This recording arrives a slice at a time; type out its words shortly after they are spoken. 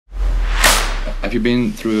Have you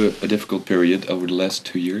been through a difficult period over the last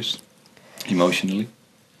 2 years, emotionally?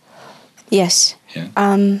 Yes. Yeah.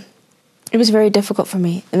 It was very difficult for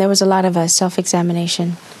me, and there was a lot of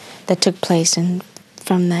self-examination that took place, and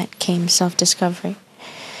from that came self-discovery.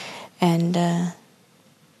 And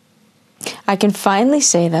I can finally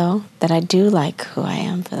say, though, that I do like who I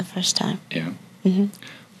am for the first time. Yeah. Mm-hmm.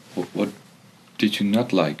 What did you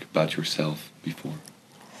not like about yourself before?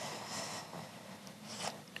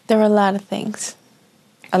 There were a lot of things.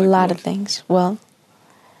 A Like lot what? of things. Well,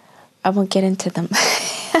 I won't get into them.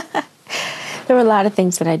 There were a lot of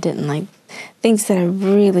things that I didn't like. Things that I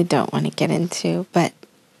really don't want to get into, but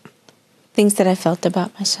things that I felt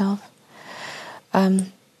about myself. Well,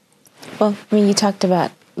 I mean, you talked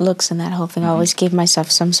about looks and that whole thing. I always gave myself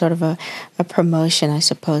some sort of a promotion, I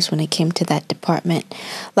suppose, when it came to that department.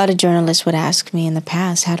 A lot of journalists would ask me in the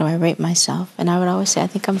past, how do I rate myself? And I would always say, I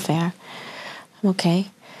think I'm fair. I'm okay.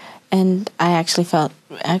 And I actually felt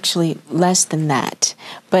less than that.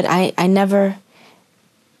 But I never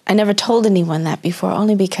told anyone that before,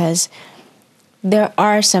 only because there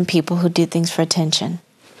are some people who do things for attention.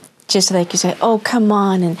 Just like you say, oh, come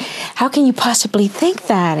on, and how can you possibly think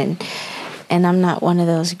that? And I'm not one of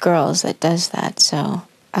those girls that does that. So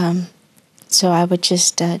I would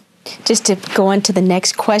just to go on to the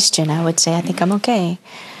next question, I would say, I think I'm okay.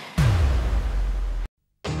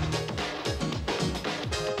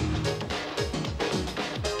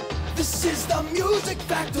 This is the Music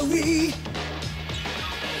Factory.